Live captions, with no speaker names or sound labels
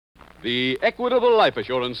The Equitable Life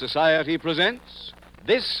Assurance Society presents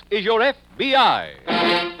This Is Your FBI.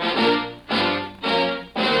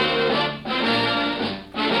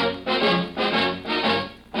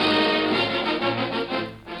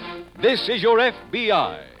 This is Your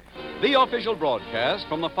FBI, the official broadcast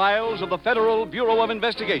from the files of the Federal Bureau of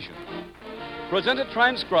Investigation. Presented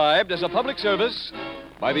transcribed as a public service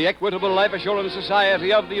by the Equitable Life Assurance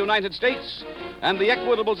Society of the United States and the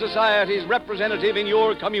Equitable Society's representative in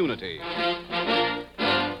your community.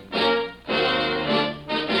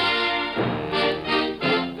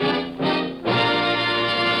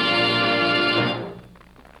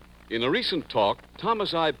 In a recent talk,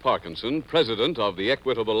 Thomas I. Parkinson, president of the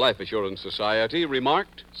Equitable Life Assurance Society,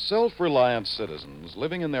 remarked, "Self-reliant citizens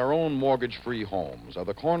living in their own mortgage-free homes are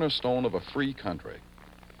the cornerstone of a free country.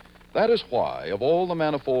 That is why, of all the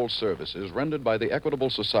manifold services rendered by the Equitable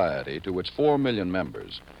Society to its 4 million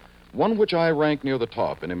members, one which I rank near the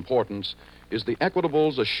top in importance is the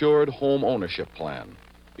Equitable's Assured Home Ownership Plan."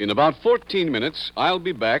 In about 14 minutes, I'll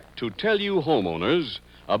be back to tell you homeowners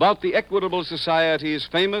about the Equitable Society's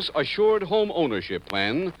famous Assured Home Ownership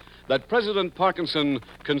Plan that President Parkinson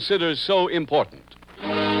considers so important.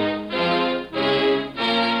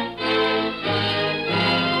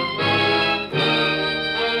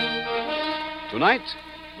 Tonight,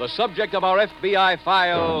 the subject of our FBI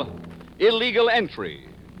file, Illegal Entry.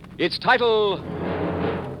 Its title,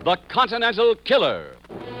 The Continental Killer.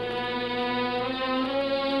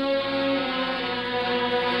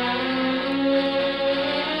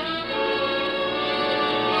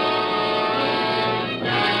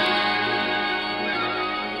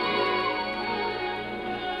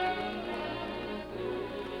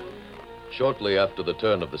 Shortly after the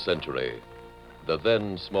turn of the century, the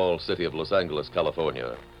then small city of Los Angeles,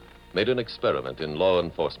 California, made an experiment in law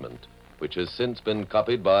enforcement, which has since been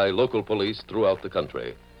copied by local police throughout the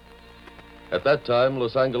country. At that time,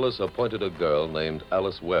 Los Angeles appointed a girl named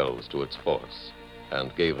Alice Wells to its force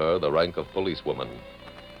and gave her the rank of policewoman.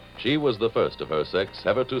 She was the first of her sex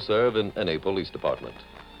ever to serve in any police department.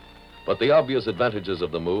 But the obvious advantages of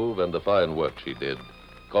the move and the fine work she did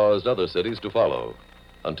caused other cities to follow.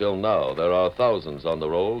 Until now, there are thousands on the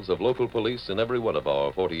rolls of local police in every one of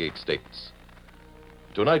our 48 states.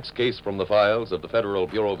 Tonight's case from the files of the Federal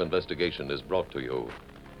Bureau of Investigation is brought to you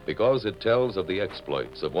because it tells of the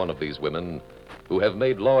exploits of one of these women who have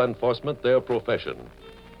made law enforcement their profession,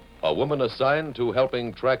 a woman assigned to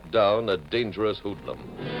helping track down a dangerous hoodlum.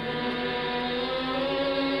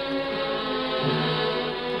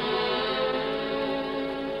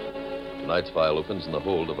 Tonight's file opens in the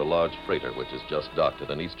hold of a large freighter which has just docked at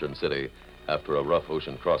an eastern city after a rough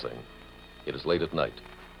ocean crossing. It is late at night.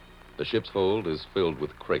 The ship's hold is filled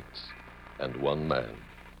with crates and one man.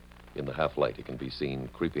 In the half-light, he can be seen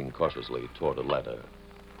creeping cautiously toward a ladder.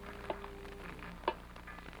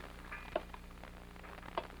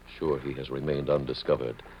 Sure he has remained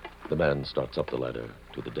undiscovered, the man starts up the ladder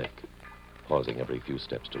to the deck, pausing every few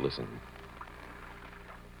steps to listen.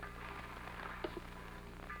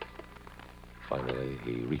 Finally,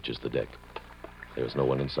 he reaches the deck. There's no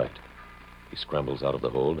one in sight. He scrambles out of the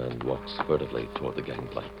hold and walks furtively toward the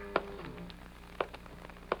gangplank.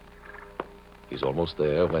 He's almost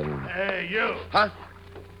there when... Hey, you! Huh?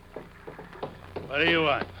 What do you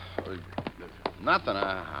want? Nothing.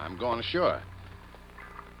 I'm going ashore.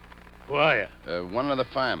 Who are you? One of the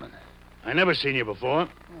firemen. I never seen you before.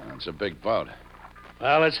 Oh, it's a big boat.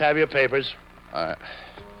 Well, let's have your papers.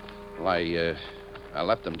 I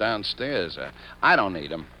left them downstairs. I don't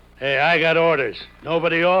need them. Hey, I got orders.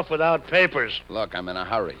 Nobody off without papers. Look, I'm in a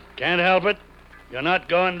hurry. Can't help it. You're not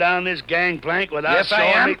going down this gangplank without Yes, I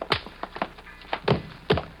showing am. me...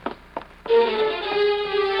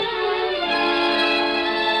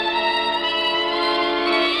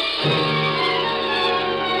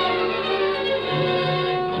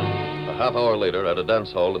 A half hour later, at a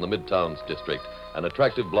dance hall in the Midtowns district, an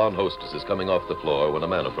attractive blonde hostess is coming off the floor when a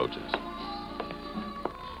man approaches.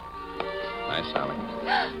 Hi, Sally.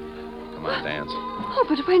 Come on, dance. Oh,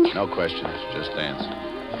 but when... No questions. Just dance.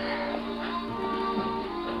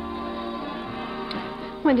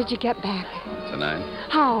 When did you get back? Tonight,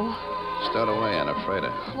 How? stowed away on a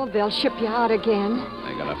freighter. Oh, they'll ship you out again.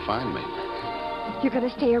 They're gonna find me. You're going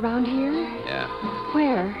to stay around here? Yeah.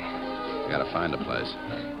 Where? Gotta find a place.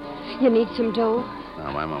 You need some dough? No,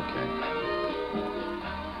 I'm okay.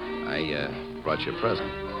 I brought you a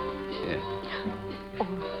present. Here. Oh,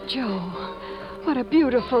 Joe, what a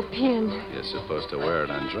beautiful pin. You're supposed to wear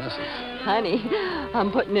it on dresses. Honey,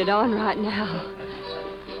 I'm putting it on right now.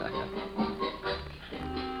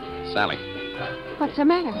 Sally. What's the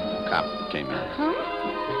matter? Cop came in. Huh?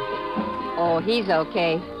 Oh, he's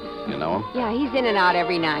okay. You know him? Yeah, he's in and out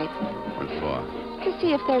every night. What for? To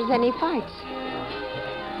see if there's any fights.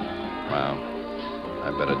 Well,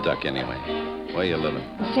 I better duck anyway. Where you living?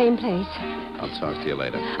 Same place. I'll talk to you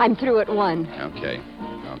later. I'm through at 1. Okay.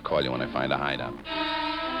 I'll call you when I find a hideout.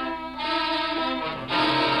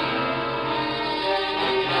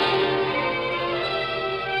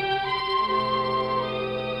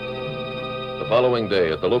 The following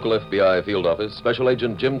day at the local FBI field office, Special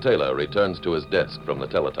Agent Jim Taylor returns to his desk from the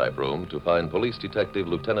teletype room to find Police Detective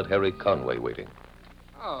Lieutenant Harry Conway waiting.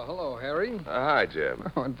 Oh, hello, Harry. Hi, Jim.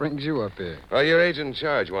 What brings you up here? Well, your agent in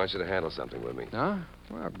charge wants you to handle something with me. Huh?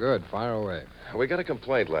 Well, good. Fire away. We got a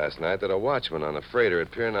complaint last night that a watchman on a freighter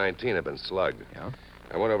at Pier 19 had been slugged. Yeah?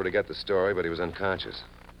 I went over to get the story, but he was unconscious.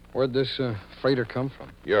 Where'd this freighter come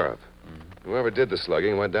from? Europe. Whoever did the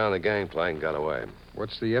slugging went down the gangplank and got away.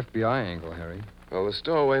 What's the FBI angle, Harry? Well, the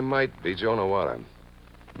stowaway might be Joe Nawada.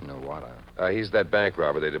 Nawada. He's that bank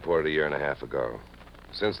robber they deported a year and a half ago.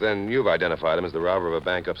 Since then, you've identified him as the robber of a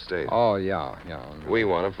bank upstate. Oh, yeah. We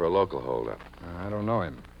want him for a local holdup. I don't know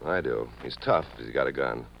him. I do. He's tough, but he's got a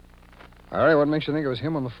gun. Harry, what makes you think it was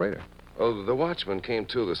him on the freighter? Well, the watchman came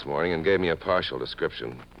to this morning and gave me a partial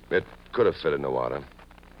description. It could have fitted Nawada.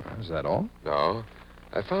 Is that all? No.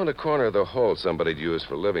 I found a corner of the hold somebody'd used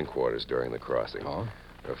for living quarters during the crossing. Oh?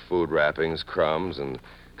 There were food wrappings, crumbs, and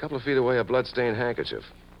a couple of feet away, a blood-stained handkerchief.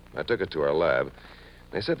 I took it to our lab.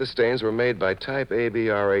 They said the stains were made by type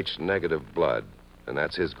ABRH negative blood, and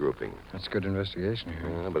that's his grouping. That's good investigation,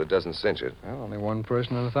 Harry. But it doesn't cinch it. Well, only one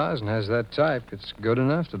person in 1,000 has that type. It's good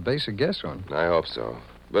enough to base a guess on. I hope so.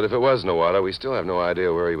 But if it was Nawada, we still have no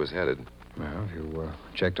idea where he was headed. Well, have you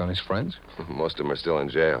checked on his friends? Most of them are still in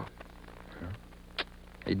jail.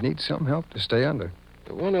 He'd need some help to stay under.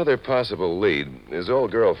 One other possible lead. His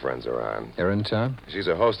old girlfriend's around. They're in town? She's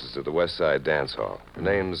a hostess at the West Side Dance Hall. Her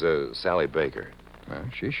name's Sally Baker. Well,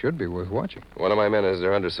 she should be worth watching. One of my men is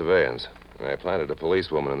there under surveillance. I planted a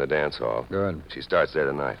policewoman in the dance hall. Good. She starts there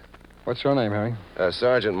tonight. What's her name, Harry?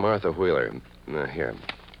 Sergeant Martha Wheeler. Here.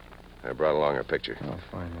 I brought along her picture. Oh,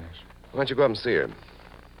 fine, yes. Why don't you go up and see her?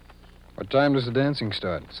 What time does the dancing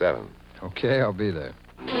start? 7. Okay, I'll be there.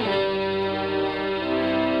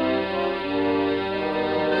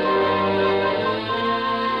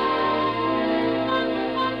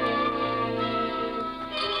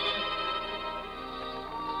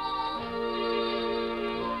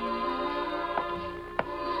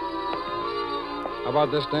 How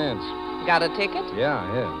about this dance? Got a ticket?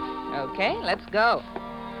 Yeah. Okay, let's go.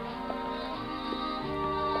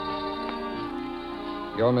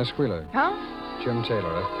 You're Miss Wheeler. Huh? Jim Taylor,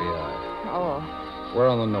 FBI. Oh, We're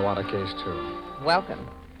on the Nawada case, too. welcome.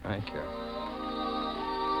 Thank you.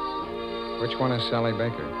 Which one is Sally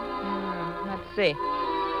Baker? Let's see.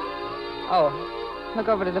 Oh, look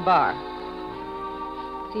over to the bar.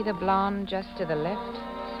 See the blonde just to the left?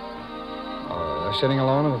 Oh, they're sitting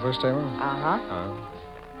alone at the first table? Uh-huh.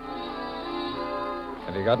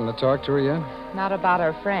 Have you gotten to talk to her yet? Not about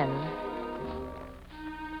her friend.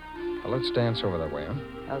 Well, let's dance over that way,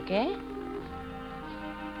 huh? Okay.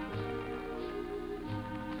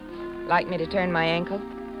 Like me to turn my ankle?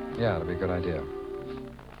 Yeah, that'd be a good idea.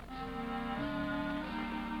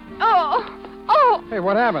 Oh! Hey,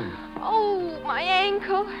 what happened? Oh, my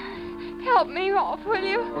ankle. Help me off, will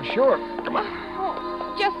you? Oh, sure. Come on.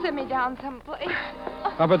 Oh, just sit me down someplace.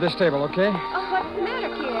 How about this table, okay? Oh, what's the matter,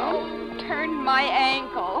 kid? Turned my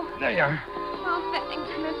ankle. There you are. Oh, thanks,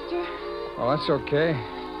 mister. Well, that's okay.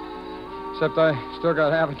 Except I still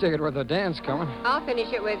got half a ticket worth of dance coming. I'll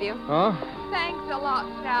finish it with you. Huh? Thanks a lot,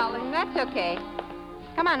 Sally. That's okay.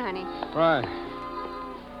 Come on, honey. Right.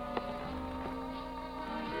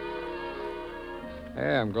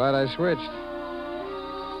 Hey, I'm glad I switched.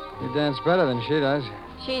 You dance better than she does.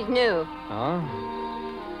 She's new.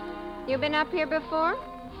 Oh? You been up here before?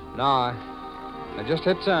 No, I just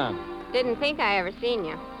hit town. Didn't think I ever seen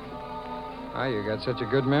you. Oh, you got such a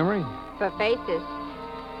good memory. For faces.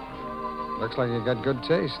 Looks like you got good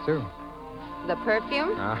taste, too. The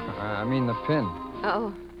perfume? I mean the pin.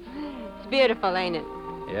 Oh, it's beautiful, ain't it?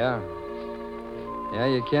 Yeah. Yeah,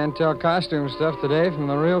 you can't tell costume stuff today from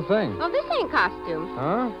the real thing. Oh, this ain't costume.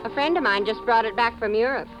 Huh? A friend of mine just brought it back from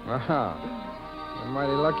Europe. Wow. You're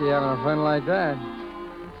mighty lucky having a friend like that.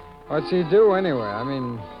 What's he do, anyway? I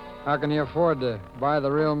mean, how can he afford to buy the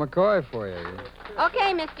real McCoy for you?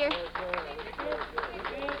 Okay, mister.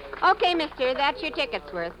 Okay, mister, that's your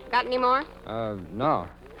ticket's worth. Got any more? No.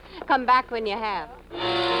 Come back when you have.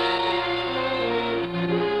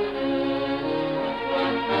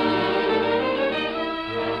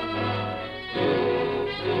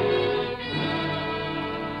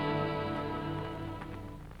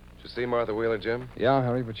 see Martha Wheeler, Jim? Yeah,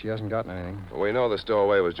 Harry, but she hasn't gotten anything. We know the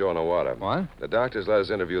stowaway was Joe Nawada. What? The doctors let us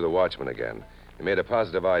interview the watchman again. He made a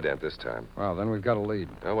positive ident this time. Well, then we've got a lead.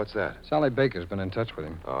 Oh, what's that? Sally Baker's been in touch with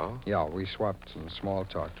him. Oh? Yeah, we swapped some small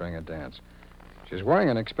talk during a dance. She's wearing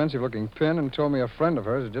an expensive-looking pin and told me a friend of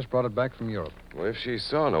hers had just brought it back from Europe. Well, if she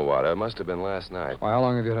saw Nawada, it must have been last night. Why, how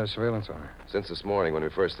long have you had surveillance on her? Since this morning when we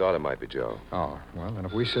first thought it might be Joe. Oh, well, then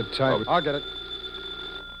if we sit tight... I'll get it.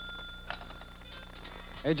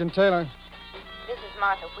 Agent Taylor. This is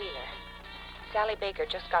Martha Wheeler. Sally Baker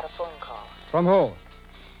just got a phone call. From who?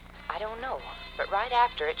 I don't know, but right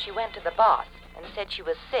after it, she went to the boss and said she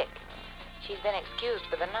was sick. She's been excused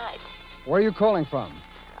for the night. Where are you calling from?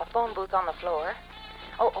 A phone booth on the floor.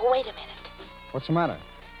 Oh, wait a minute. What's the matter?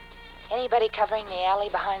 Anybody covering the alley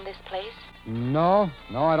behind this place? No,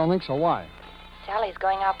 I don't think so. Why? Sally's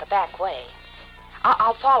going out the back way.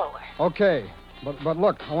 I'll follow her. Okay, but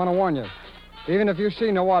look, I want to warn you. Even if you see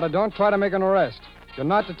Nawada, don't try to make an arrest. You're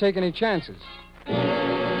not to take any chances.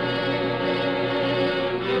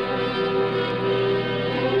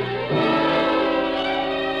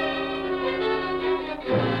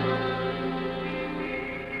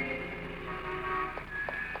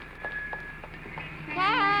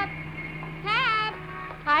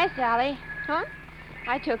 Hi, Sally. Huh?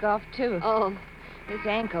 I took off, too. Oh. This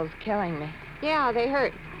ankle's killing me. Yeah, they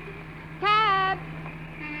hurt. Cab!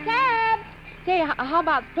 Cab! Say, how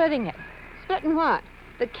about splitting it? Splitting what?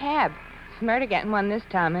 The cab. Smarter getting one this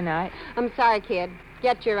time of night. I'm sorry, kid.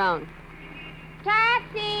 Get your own.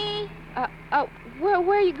 Taxi! Where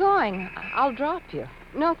are you going? I'll drop you.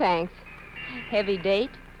 No, thanks. Heavy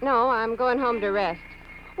date? No, I'm going home to rest.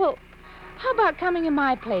 Well, how about coming in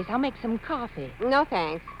my place? I'll make some coffee. No,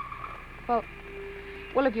 thanks.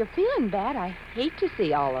 Well, if you're feeling bad, I hate to see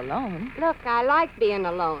you all alone. Look, I like being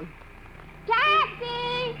alone.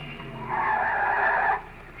 Taxi!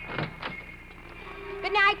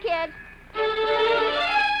 Good night, kid.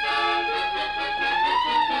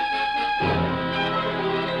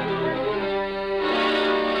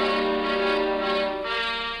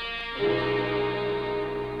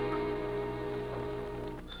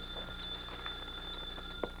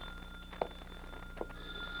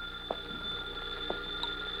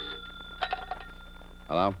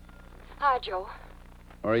 Hello? Hi, Joe.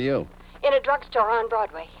 Where are you? In a drugstore on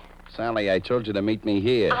Broadway. Sally, I told you to meet me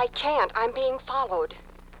here. I can't. I'm being followed.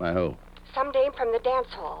 By who? Some dame from the dance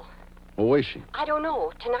hall. Who is she? I don't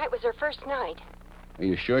know. Tonight was her first night. Are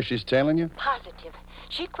you sure she's tailing you? Positive.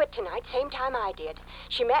 She quit tonight, same time I did.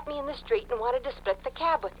 She met me in the street and wanted to split the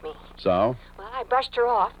cab with me. So? Well, I brushed her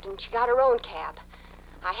off, and she got her own cab.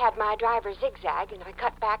 I had my driver zigzag, and I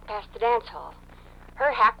cut back past the dance hall.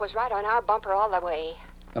 Her hack was right on our bumper all the way.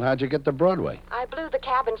 Then how'd you get to Broadway? I blew the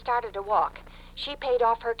cab and started to walk. She paid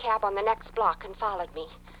off her cab on the next block and followed me.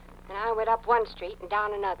 And I went up one street and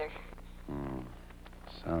down another.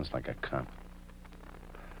 Sounds like a cop.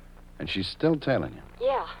 And she's still tailing you?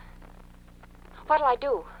 Yeah. What'll I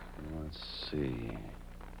do? Let's see.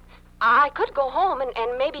 I could go home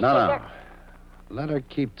and maybe No. there... Let her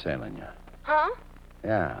keep tailing you. Huh?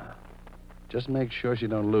 Yeah. Just make sure she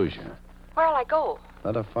don't lose you. Where'll I go?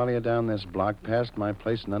 Let her follow you down this block past my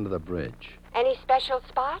place and under the bridge. Any special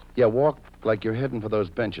spot? Yeah, walk like you're heading for those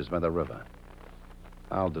benches by the river.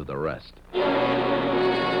 I'll do the rest.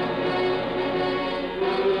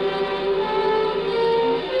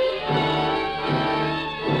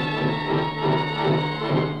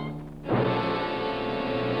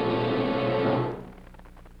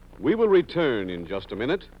 We will return in just a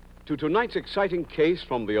minute to tonight's exciting case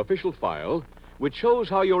from the official file, which shows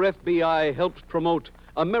how your FBI helps promote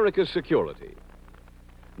America's security.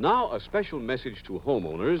 Now, a special message to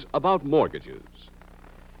homeowners about mortgages.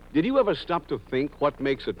 Did you ever stop to think what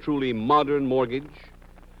makes a truly modern mortgage?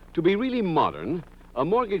 To be really modern, a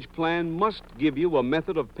mortgage plan must give you a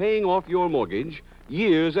method of paying off your mortgage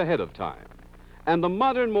years ahead of time. And the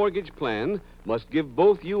modern mortgage plan must give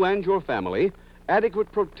both you and your family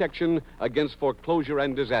adequate protection against foreclosure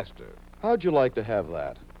and disaster. How'd you like to have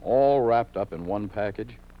that? All wrapped up in one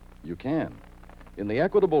package? You can. In the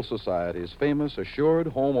Equitable Society's famous Assured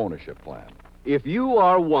Home Ownership Plan. If you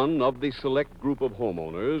are one of the select group of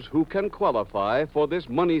homeowners who can qualify for this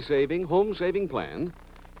money-saving, home-saving plan,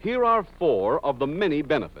 here are 4 of the many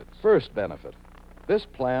benefits. First benefit. This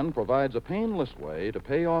plan provides a painless way to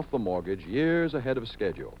pay off the mortgage years ahead of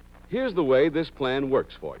schedule. Here's the way this plan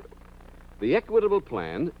works for you. The Equitable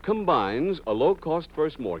Plan combines a low-cost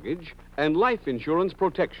first mortgage and life insurance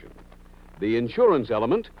protection. The insurance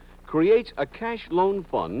element creates a cash loan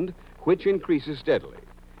fund which increases steadily.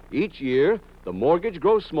 Each year, the mortgage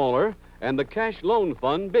grows smaller and the cash loan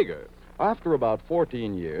fund bigger. After about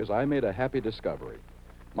 14 years, I made a happy discovery.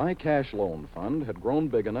 My cash loan fund had grown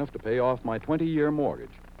big enough to pay off my 20-year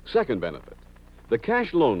mortgage. Second benefit. The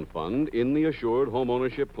cash loan fund in the Assured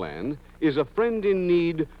Homeownership Plan is a friend in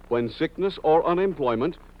need when sickness or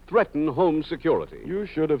unemployment threaten home security. You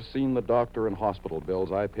should have seen the doctor and hospital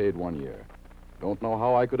bills I paid one year. Don't know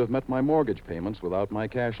how I could have met my mortgage payments without my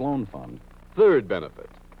cash loan fund. Third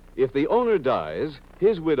benefit. If the owner dies,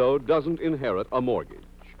 his widow doesn't inherit a mortgage.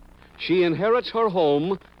 She inherits her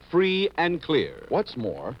home free and clear. What's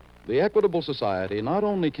more, the Equitable Society not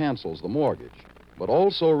only cancels the mortgage, but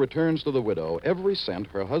also returns to the widow every cent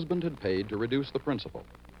her husband had paid to reduce the principal.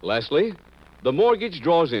 Lastly, the mortgage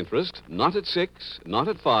draws interest not at 6, not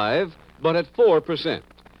at 5, but at 4%,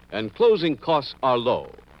 and closing costs are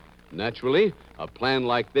low. Naturally, a plan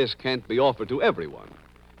like this can't be offered to everyone.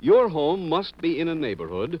 Your home must be in a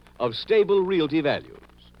neighborhood of stable realty values.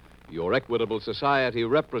 Your Equitable Society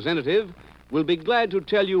representative will be glad to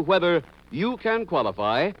tell you whether you can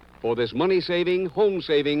qualify for this money-saving,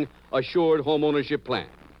 home-saving, assured homeownership plan.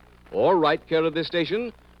 Or write care of this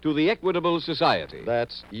station to the Equitable Society.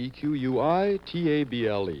 That's EQUITABLE.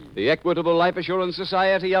 The Equitable Life Assurance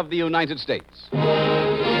Society of the United States.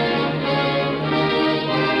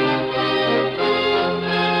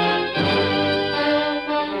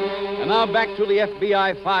 And now back to the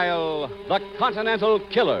FBI file, The Continental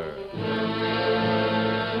Killer.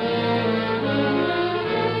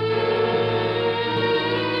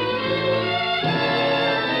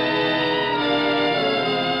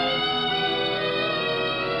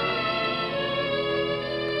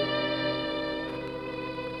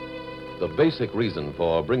 The basic reason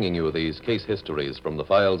for bringing you these case histories from the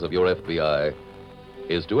files of your FBI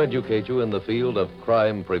is to educate you in the field of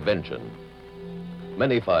crime prevention.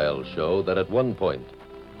 Many files show that at one point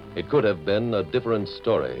it could have been a different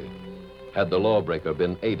story had the lawbreaker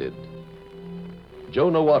been aided. Joe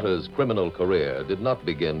Nawata's criminal career did not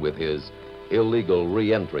begin with his illegal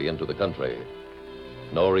re-entry into the country,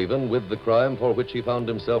 nor even with the crime for which he found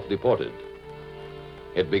himself deported.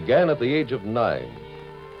 It began at the age of 9,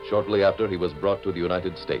 shortly after he was brought to the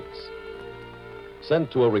United States.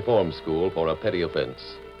 Sent to a reform school for a petty offense,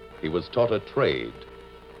 he was taught a trade,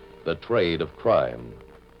 the trade of crime.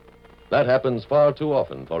 That happens far too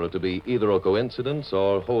often for it to be either a coincidence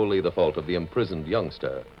or wholly the fault of the imprisoned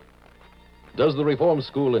youngster. Does the reform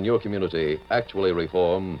school in your community actually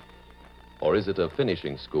reform, or is it a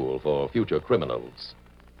finishing school for future criminals?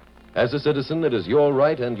 As a citizen, it is your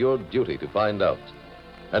right and your duty to find out,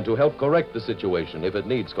 and to help correct the situation if it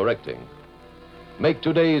needs correcting. Make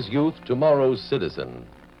today's youth tomorrow's citizen,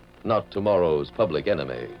 not tomorrow's public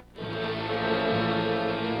enemy.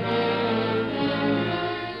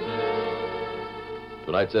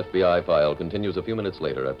 Tonight's FBI file continues a few minutes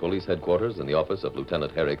later at police headquarters in the office of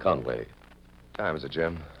Lieutenant Harry Conway. Time is it,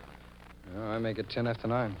 Jim? Oh, I make it 10 after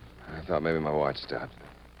 9. I thought maybe my watch stopped.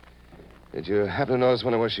 Did you happen to notice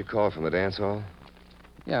when it was she called from the dance hall?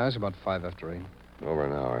 Yeah, it was about 5 after 8. Over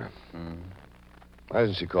an hour. Why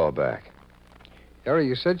didn't she call back? Harry,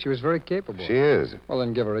 you said she was very capable. She is. Well,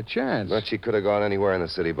 then give her a chance. But she could have gone anywhere in the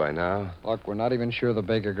city by now. Look, we're not even sure the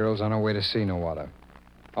Baker girl's on her way to see Nawata.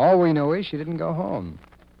 All we know is she didn't go home.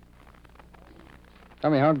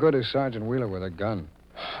 Tell me, how good is Sergeant Wheeler with a gun?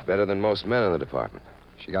 Better than most men in the department.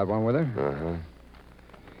 She got one with her? Uh-huh.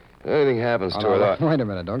 If anything happens to her... Wait a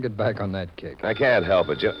minute. Don't get back on that kick. I can't help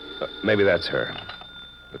it, Jim. Maybe that's her.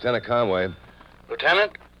 Lieutenant Conway.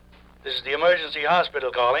 Lieutenant, this is the emergency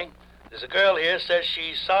hospital calling. There's a girl here says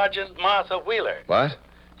she's Sergeant Martha Wheeler. What?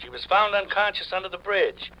 She was found unconscious under the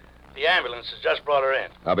bridge. The ambulance has just brought her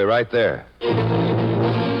in. I'll be right there.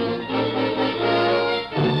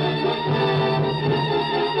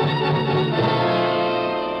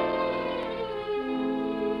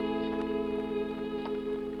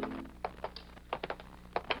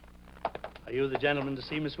 Are you the gentleman to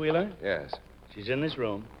see Miss Wheeler? Yes. She's in this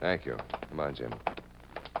room. Thank you. Come on, Jim.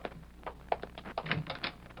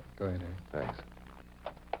 Go ahead, Harry. Thanks.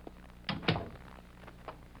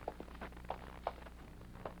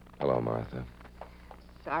 Hello, Martha.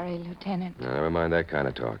 Sorry, Lieutenant. Now, never mind that kind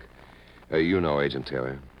of talk. You know Agent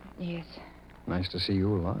Taylor. Yes, Nice to see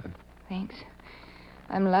you alive. thanks.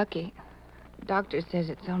 I'm lucky. The doctor says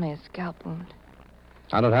it's only a scalp wound.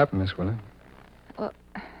 How'd it happen, Miss Wheeler? Well,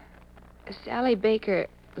 Sally Baker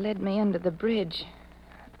led me under the bridge.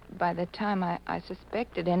 By the time I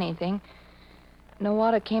suspected anything,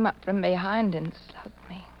 Nawata came up from behind and slugged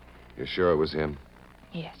me. You're sure it was him?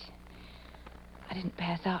 Yes. I didn't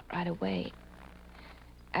pass out right away.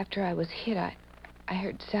 After I was hit, I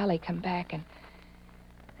heard Sally come back, and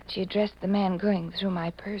she addressed the man going through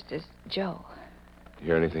my purse as Joe. You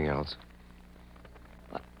hear anything else?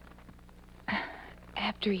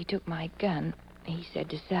 after he took my gun, he said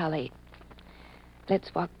to Sally,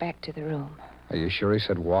 let's walk back to the room. Are you sure he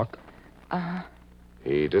said walk? Uh-huh.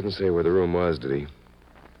 He didn't say where the room was, did he?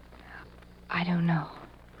 I don't know.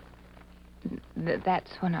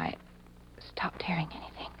 That's when I stopped hearing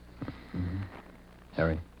anything. Mm-hmm.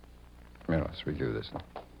 Harry, come here, let's review this.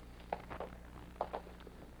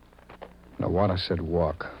 Now, Wada said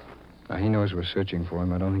walk. Now, he knows we're searching for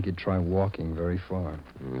him. I don't think he'd try walking very far.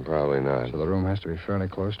 Probably not. So the room has to be fairly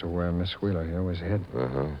close to where Miss Wheeler here was hid.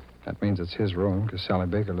 Uh-huh. That means it's his room, because Sally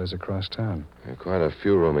Baker lives across town. There are quite a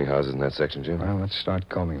few rooming houses in that section, Jim. Well, let's start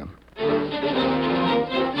combing them.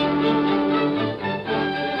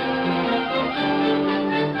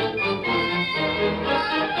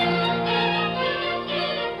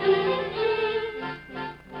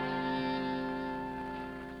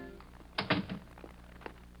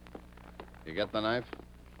 You got the knife?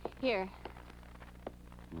 Here.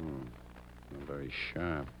 Not very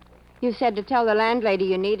sharp. You said to tell the landlady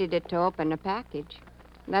you needed it to open a package.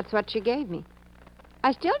 That's what she gave me.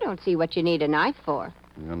 I still don't see what you need a knife for.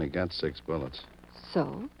 We only got 6 bullets.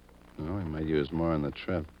 So? No, we might use more on the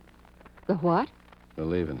trip. The what? We're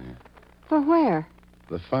leaving here. For where?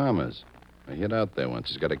 The farmer's. I hid out there once.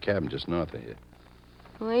 He's got a cabin just north of here.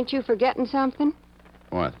 Well, ain't you forgetting something?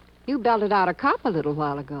 What? You belted out a cop a little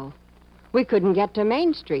while ago. We couldn't get to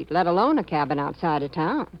Main Street, let alone a cabin outside of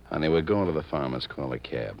town. Honey, we're going to the farmer's. Call a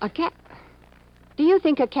cab. A cab? Do you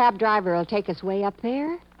think a cab driver will take us way up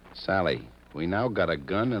there? Sally, we now got a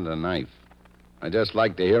gun and a knife. I'd just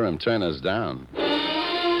like to hear him turn us down.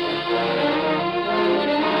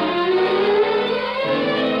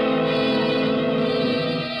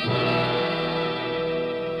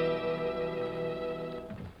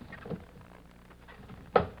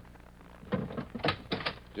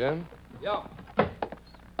 Jim? Yeah.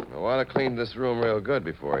 Wada cleaned this room real good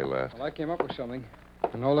before he left. Well, I came up with something.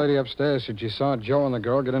 An old lady upstairs said she saw Joe and the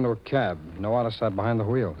girl get into a cab. Nawada sat behind the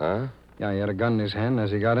wheel. Huh? Yeah, he had a gun in his hand.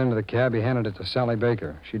 As he got into the cab, he handed it to Sally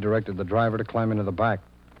Baker. She directed the driver to climb into the back.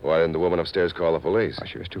 Why didn't the woman upstairs call the police? Oh,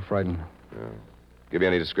 she was too frightened. Oh. Give you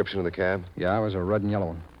any description of the cab? Yeah, it was a red and yellow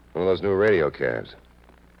one. One of those new radio cabs.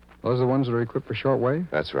 Those are the ones that are equipped for shortwave?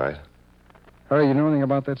 That's right. Harry, you know anything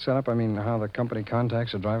about that setup? I mean, how the company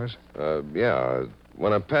contacts the drivers? Yeah.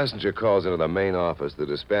 When a passenger calls into the main office, the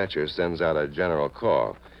dispatcher sends out a general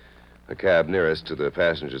call. The cab nearest to the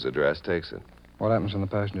passenger's address takes it. What happens when the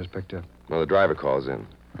passenger's picked up? Well, the driver calls in.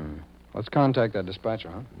 Let's contact that dispatcher,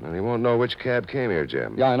 huh? And he won't know which cab came here,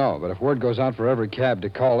 Jim. Yeah, I know, but if word goes out for every cab to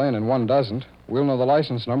call in and one doesn't, we'll know the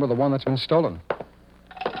license number of the one that's been stolen.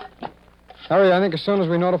 Harry, I think as soon as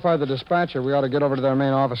we notify the dispatcher, we ought to get over to their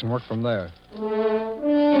main office and work from there.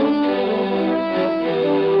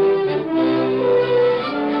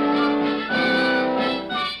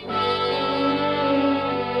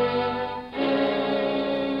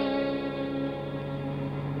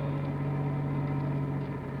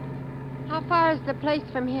 How far is the place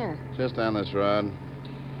from here? Just down this road.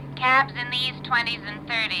 Cabs in the East 20s and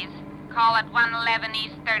 30s. Call at 111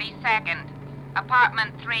 East 32nd.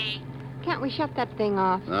 Apartment 3. Can't we shut that thing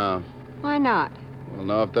off? No. Why not? We'll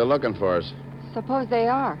know if they're looking for us. Suppose they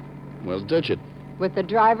are. We'll ditch it. With the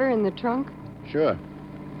driver in the trunk? Sure.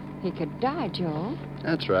 He could die, Joel.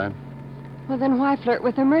 That's right. Well, then why flirt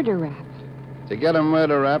with a murder rap? To get a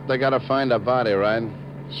murder rap, they gotta find a body, right?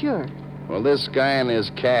 Sure. Well, this guy in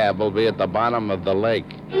his cab will be at the bottom of the lake.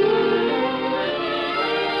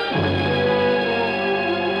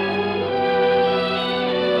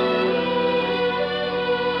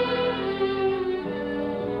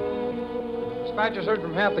 Dispatcher's heard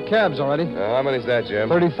from half the cabs already. How many's that, Jim?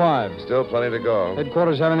 35. Still plenty to go.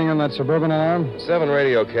 Headquarters have anything on that suburban alarm? 7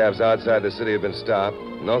 radio cabs outside the city have been stopped.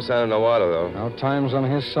 No sign of Nawada, though. Now, time's on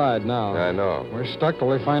his side now. I know. We're stuck till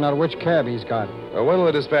we find out which cab he's got. When will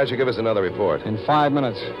the dispatcher give us another report? In 5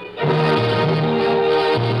 minutes.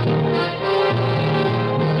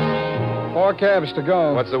 4 cabs to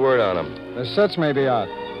go. What's the word on them? The sets may be out.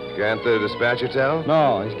 Can't the dispatcher tell?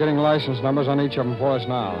 No, he's getting license numbers on each of them for us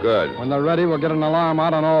now. Good. When they're ready, we'll get an alarm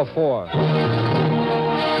out on all 4.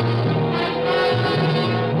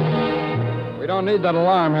 We don't need that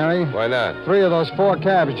alarm, Harry. Why not? 3 of those 4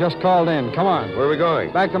 cabs just called in. Come on. Where are we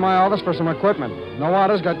going? Back to my office for some equipment.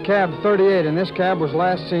 Nawada's got cab 38, and this cab was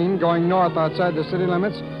last seen going north outside the city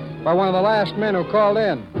limits by one of the last men who called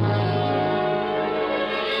in.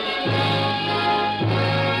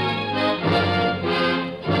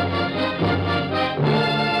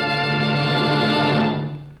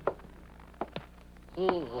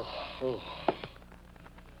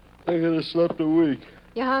 I could have slept a week.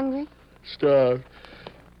 You hungry? Starved.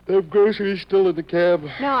 Them groceries still in the cab?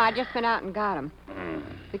 No, I just been out and got 'em.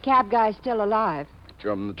 The cab guy's still alive.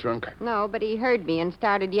 Drove in the trunk. No, but he heard me and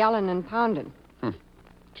started yelling and pounding.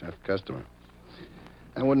 Tough customer.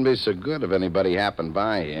 That wouldn't be so good if anybody happened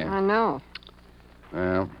by here. I know.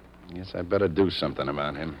 Well, I guess I'd better do something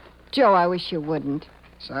about him. Joe, I wish you wouldn't.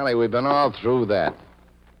 Sally, we've been all through that.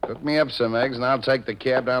 Cook me up some eggs, and I'll take the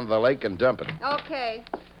cab down to the lake and dump it. Okay.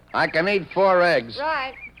 I can eat 4 eggs.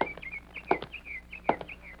 Right.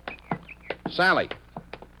 Sally,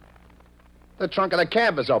 the trunk of the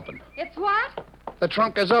cab is open. It's what? The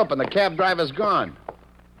trunk is open. The cab driver's gone.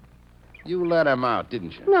 You let him out,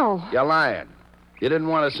 didn't you? No. You're lying. You didn't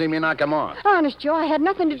want to see me knock him off. Honest, Joe, I had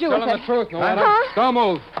nothing to do with Telling it. the truth, no matter. Huh? Don't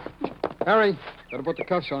move. Harry, better put the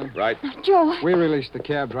cuffs on him. Right. Joe. We released the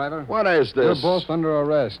cab driver. What is You're this? both under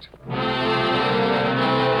arrest.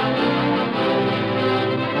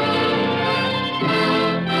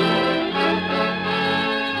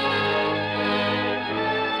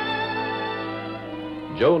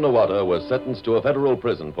 Joe Nawata was sentenced to a federal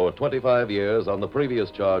prison for 25 years on the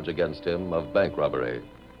previous charge against him of bank robbery.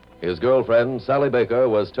 His girlfriend, Sally Baker,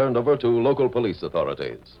 was turned over to local police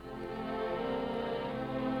authorities.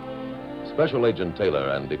 Special Agent Taylor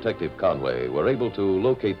and Detective Conway were able to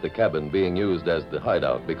locate the cabin being used as the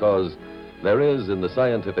hideout because there is in the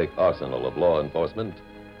scientific arsenal of law enforcement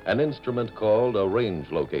an instrument called a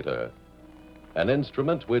range locator, an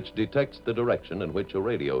instrument which detects the direction in which a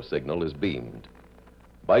radio signal is beamed.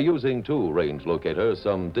 By using 2 range locators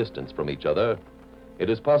some distance from each other, it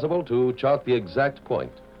is possible to chart the exact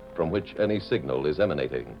point from which any signal is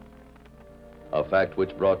emanating. A fact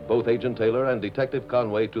which brought both Agent Taylor and Detective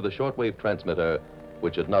Conway to the shortwave transmitter,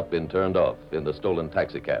 which had not been turned off in the stolen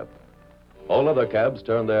taxicab. All other cabs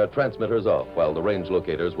turned their transmitters off while the range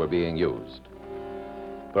locators were being used.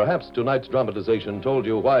 Perhaps tonight's dramatization told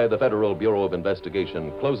you why the Federal Bureau of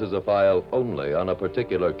Investigation closes a file only on a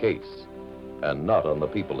particular case and not on the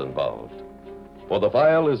people involved. For the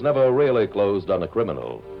file is never really closed on a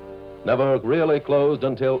criminal, never really closed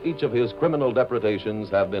until each of his criminal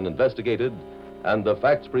depredations have been investigated and the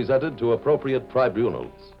facts presented to appropriate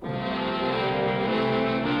tribunals.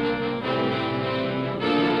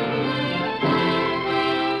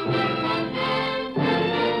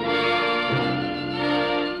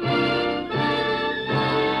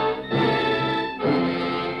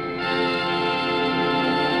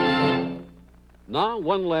 Now,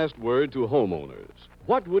 one last word to homeowners.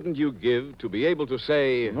 What wouldn't you give to be able to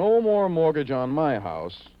say, No more mortgage on my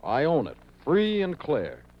house. I own it, free and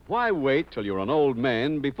clear. why wait till you're an old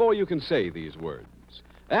man before you can say these words?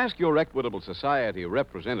 Ask your Equitable Society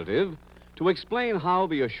representative to explain how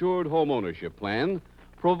the Assured Home Ownership Plan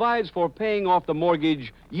provides for paying off the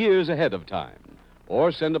mortgage years ahead of time.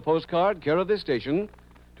 Or send a postcard, care of this station,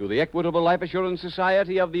 to the Equitable Life Assurance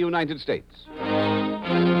Society of the United States.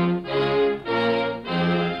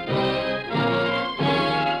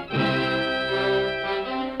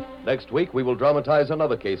 Next week, we will dramatize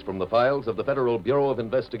another case from the files of the Federal Bureau of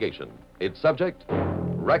Investigation. Its subject,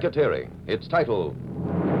 racketeering. Its title,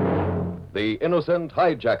 The Innocent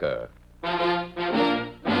Hijacker.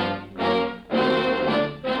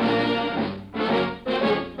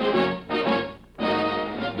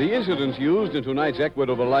 The incidents used in tonight's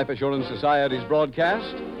Equitable Life Assurance Society's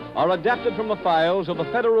broadcast are adapted from the files of the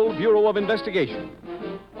Federal Bureau of Investigation.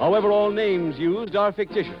 However, all names used are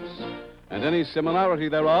fictitious, and any similarity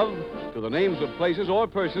thereof to the names of places or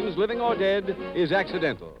persons, living or dead, is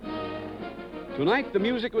accidental. Tonight, the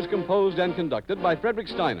music was composed and conducted by Frederick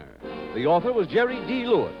Steiner. The author was Jerry D.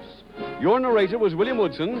 Lewis. Your narrator was William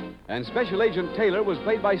Woodson, and Special Agent Taylor was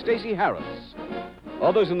played by Stacey Harris.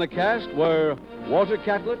 Others in the cast were Walter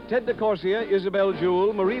Catlett, Ted DeCorsia, Isabel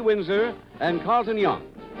Jewell, Marie Windsor, and Carlton Young.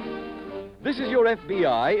 This Is Your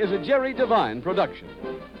FBI is a Jerry Devine production.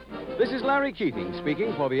 This is Larry Keating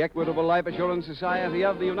speaking for the Equitable Life Assurance Society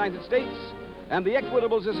of the United States and the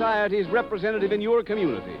Equitable Society's representative in your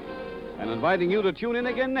community, and inviting you to tune in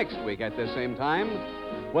again next week at this same time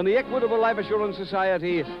when the Equitable Life Assurance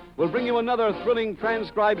Society will bring you another thrilling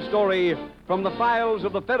transcribed story from the files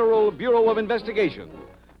of the Federal Bureau of Investigation,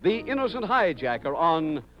 The Innocent Hijacker,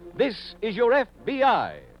 on This Is Your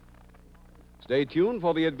FBI. Stay tuned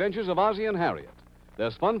for the adventures of Ozzie and Harriet.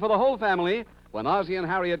 There's fun for the whole family when Ozzie and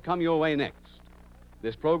Harriet come your way next.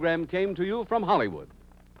 This program came to you from Hollywood.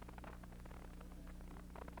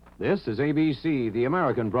 This is ABC, the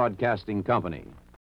American Broadcasting Company.